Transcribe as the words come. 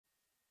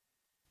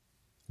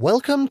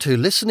Welcome to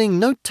Listening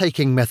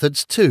Note-Taking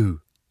Methods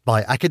 2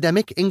 by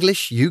Academic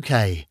English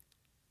UK.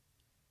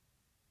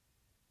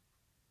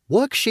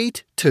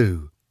 Worksheet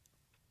 2.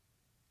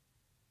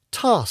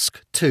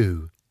 Task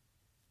 2.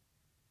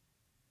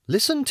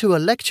 Listen to a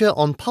lecture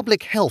on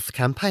public health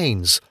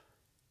campaigns.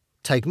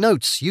 Take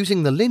notes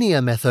using the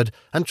linear method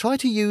and try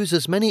to use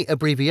as many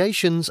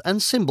abbreviations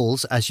and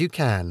symbols as you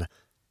can.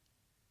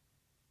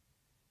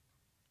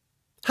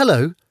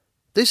 Hello.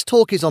 This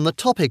talk is on the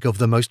topic of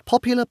the most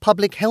popular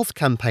public health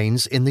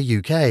campaigns in the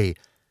UK.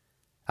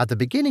 At the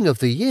beginning of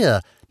the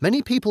year,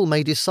 many people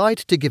may decide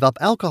to give up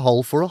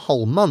alcohol for a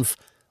whole month,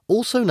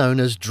 also known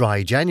as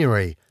Dry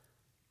January.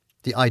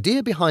 The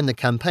idea behind the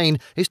campaign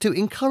is to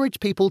encourage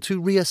people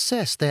to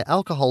reassess their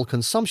alcohol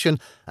consumption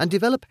and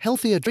develop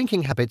healthier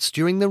drinking habits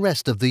during the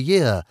rest of the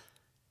year.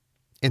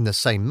 In the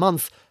same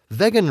month,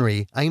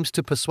 Veganuary aims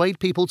to persuade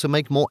people to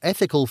make more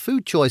ethical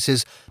food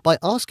choices by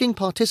asking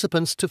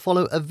participants to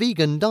follow a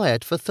vegan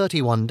diet for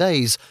 31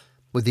 days,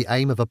 with the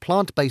aim of a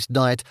plant-based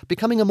diet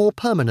becoming a more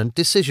permanent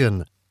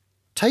decision.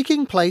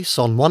 Taking place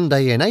on one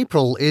day in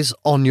April is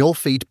On Your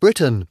Feet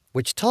Britain,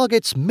 which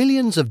targets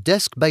millions of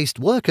desk-based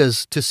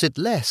workers to sit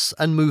less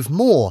and move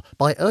more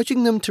by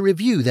urging them to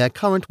review their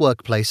current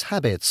workplace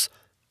habits.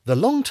 The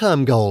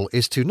long-term goal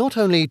is to not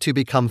only to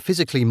become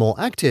physically more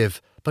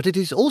active, but it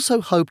is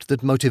also hoped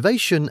that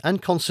motivation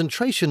and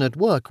concentration at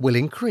work will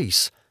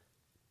increase.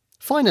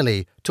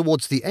 Finally,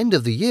 towards the end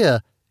of the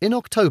year, in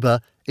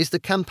October, is the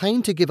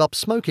campaign to give up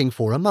smoking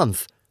for a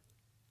month.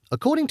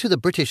 According to the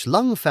British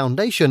Lung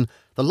Foundation,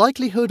 the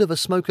likelihood of a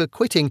smoker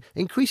quitting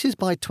increases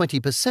by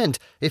 20%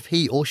 if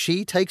he or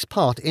she takes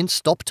part in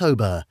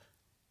Stoptober.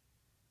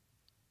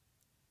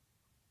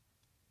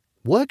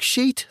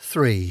 Worksheet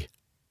 3.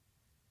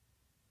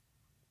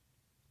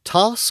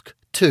 Task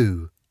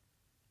 2.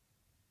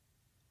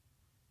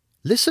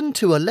 Listen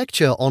to a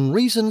lecture on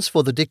reasons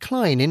for the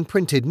decline in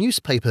printed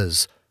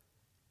newspapers.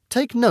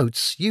 Take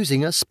notes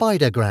using a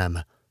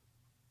spidergram.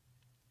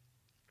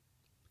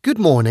 Good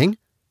morning.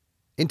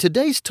 In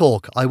today's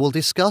talk, I will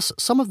discuss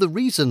some of the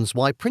reasons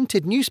why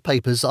printed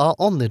newspapers are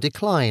on the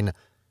decline.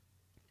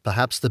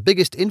 Perhaps the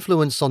biggest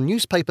influence on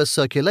newspaper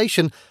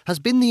circulation has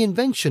been the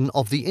invention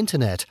of the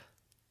Internet.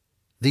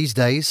 These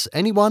days,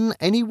 anyone,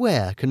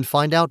 anywhere can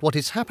find out what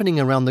is happening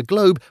around the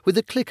globe with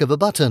the click of a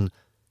button.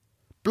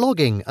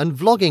 Blogging and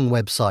vlogging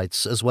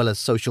websites, as well as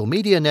social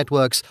media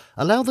networks,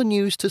 allow the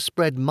news to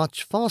spread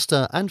much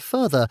faster and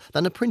further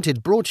than a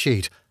printed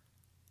broadsheet.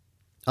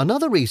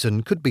 Another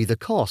reason could be the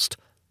cost.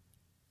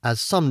 As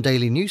some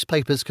daily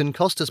newspapers can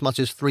cost as much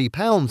as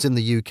 £3 in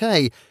the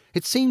UK,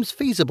 it seems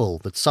feasible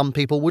that some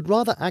people would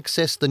rather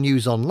access the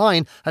news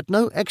online at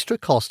no extra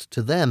cost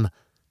to them.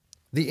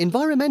 The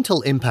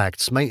environmental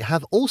impacts may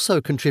have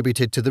also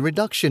contributed to the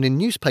reduction in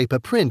newspaper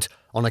print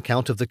on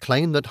account of the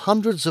claim that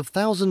hundreds of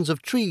thousands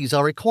of trees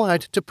are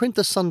required to print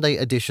the Sunday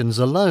editions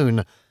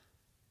alone.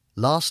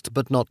 Last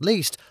but not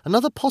least,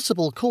 another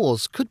possible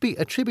cause could be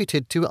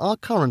attributed to our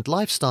current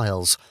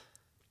lifestyles.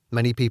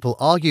 Many people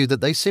argue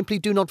that they simply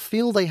do not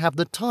feel they have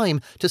the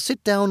time to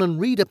sit down and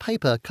read a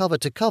paper cover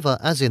to cover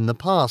as in the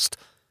past.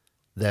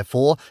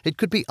 Therefore, it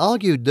could be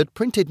argued that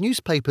printed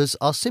newspapers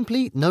are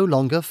simply no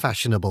longer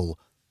fashionable.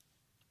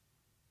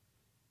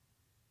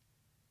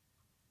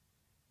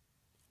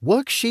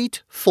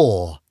 Worksheet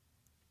 4.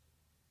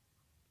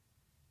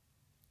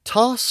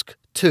 Task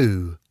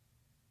 2.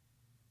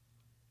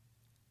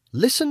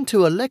 Listen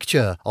to a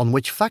lecture on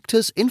which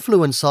factors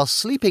influence our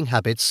sleeping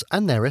habits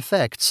and their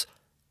effects.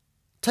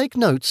 Take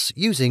notes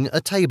using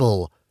a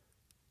table.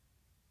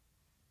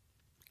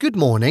 Good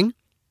morning.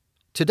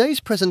 Today's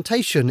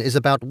presentation is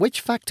about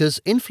which factors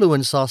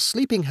influence our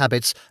sleeping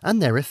habits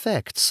and their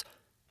effects.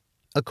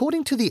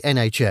 According to the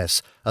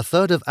NHS, a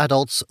third of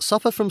adults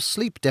suffer from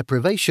sleep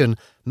deprivation,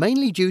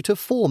 mainly due to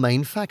four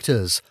main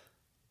factors.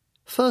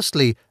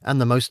 Firstly,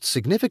 and the most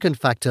significant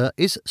factor,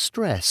 is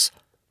stress.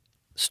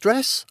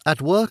 Stress,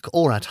 at work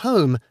or at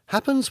home,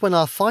 happens when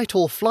our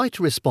fight-or-flight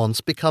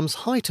response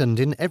becomes heightened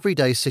in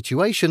everyday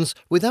situations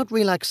without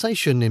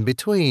relaxation in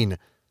between.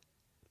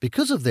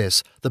 Because of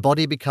this, the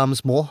body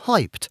becomes more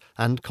hyped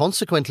and,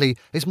 consequently,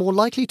 is more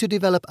likely to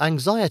develop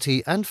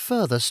anxiety and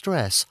further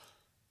stress.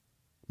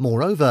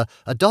 Moreover,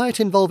 a diet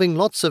involving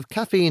lots of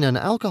caffeine and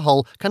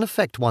alcohol can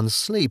affect one's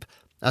sleep,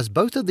 as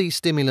both of these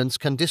stimulants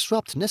can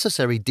disrupt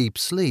necessary deep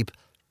sleep.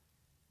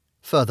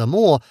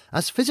 Furthermore,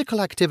 as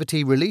physical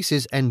activity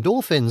releases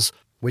endorphins,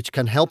 which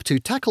can help to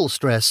tackle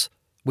stress,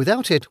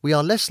 without it we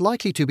are less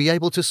likely to be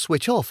able to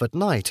switch off at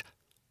night.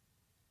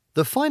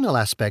 The final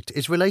aspect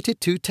is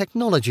related to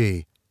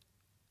technology.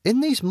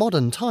 In these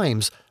modern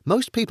times,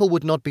 most people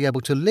would not be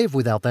able to live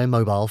without their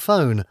mobile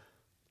phone.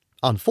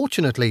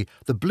 Unfortunately,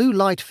 the blue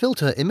light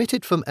filter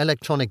emitted from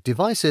electronic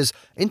devices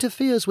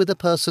interferes with a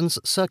person's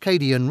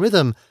circadian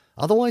rhythm,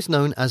 otherwise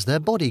known as their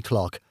body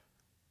clock.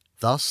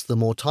 Thus, the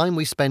more time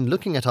we spend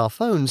looking at our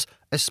phones,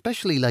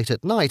 especially late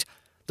at night,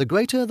 the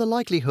greater the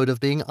likelihood of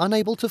being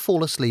unable to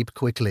fall asleep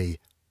quickly.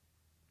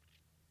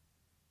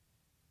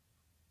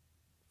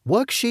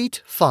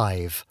 Worksheet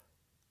 5.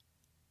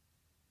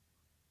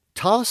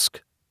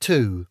 Task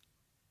 2.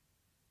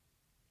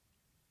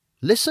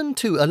 Listen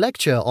to a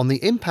lecture on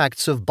the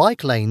impacts of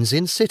bike lanes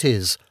in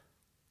cities.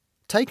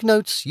 Take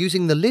notes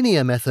using the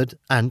linear method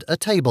and a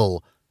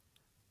table.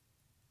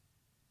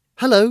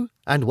 Hello,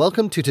 and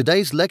welcome to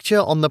today's lecture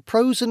on the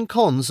pros and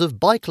cons of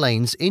bike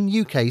lanes in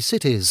UK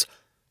cities.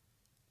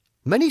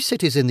 Many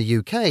cities in the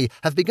UK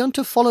have begun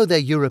to follow their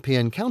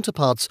European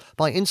counterparts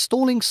by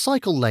installing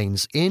cycle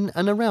lanes in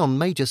and around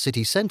major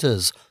city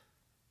centres.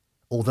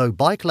 Although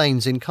bike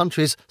lanes in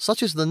countries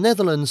such as the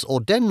Netherlands or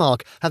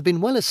Denmark have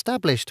been well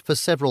established for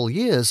several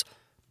years,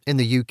 in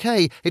the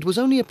UK it was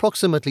only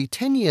approximately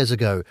 10 years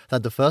ago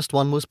that the first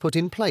one was put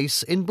in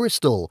place in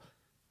Bristol.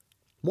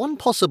 One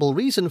possible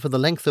reason for the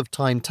length of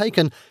time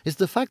taken is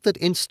the fact that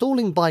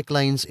installing bike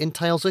lanes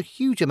entails a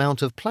huge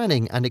amount of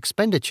planning and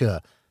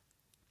expenditure.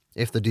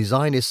 If the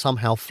design is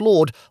somehow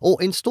flawed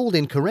or installed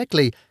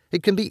incorrectly,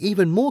 it can be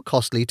even more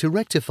costly to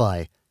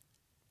rectify.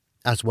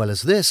 As well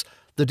as this,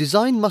 the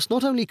design must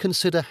not only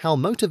consider how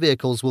motor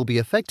vehicles will be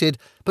affected,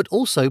 but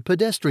also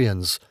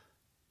pedestrians.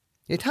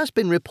 It has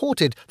been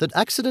reported that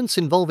accidents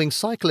involving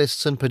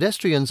cyclists and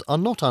pedestrians are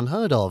not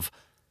unheard of.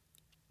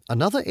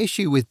 Another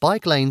issue with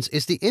bike lanes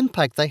is the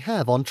impact they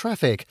have on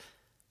traffic.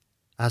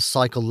 As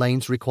cycle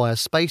lanes require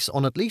space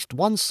on at least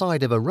one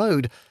side of a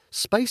road,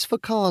 space for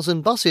cars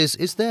and buses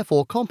is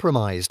therefore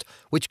compromised,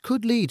 which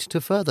could lead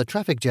to further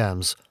traffic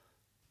jams.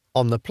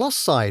 On the plus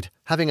side,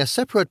 having a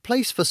separate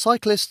place for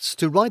cyclists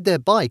to ride their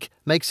bike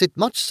makes it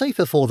much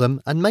safer for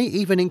them and may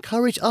even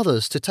encourage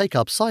others to take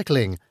up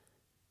cycling.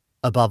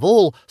 Above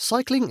all,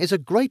 cycling is a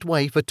great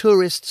way for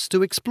tourists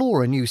to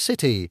explore a new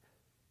city.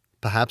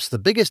 Perhaps the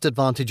biggest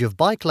advantage of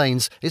bike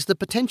lanes is the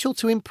potential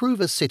to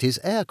improve a city's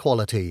air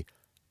quality.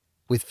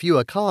 With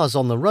fewer cars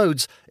on the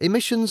roads,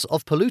 emissions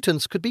of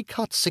pollutants could be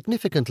cut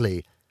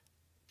significantly.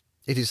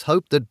 It is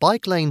hoped that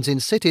bike lanes in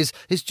cities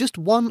is just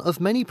one of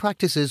many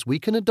practices we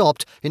can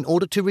adopt in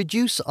order to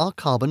reduce our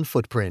carbon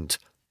footprint.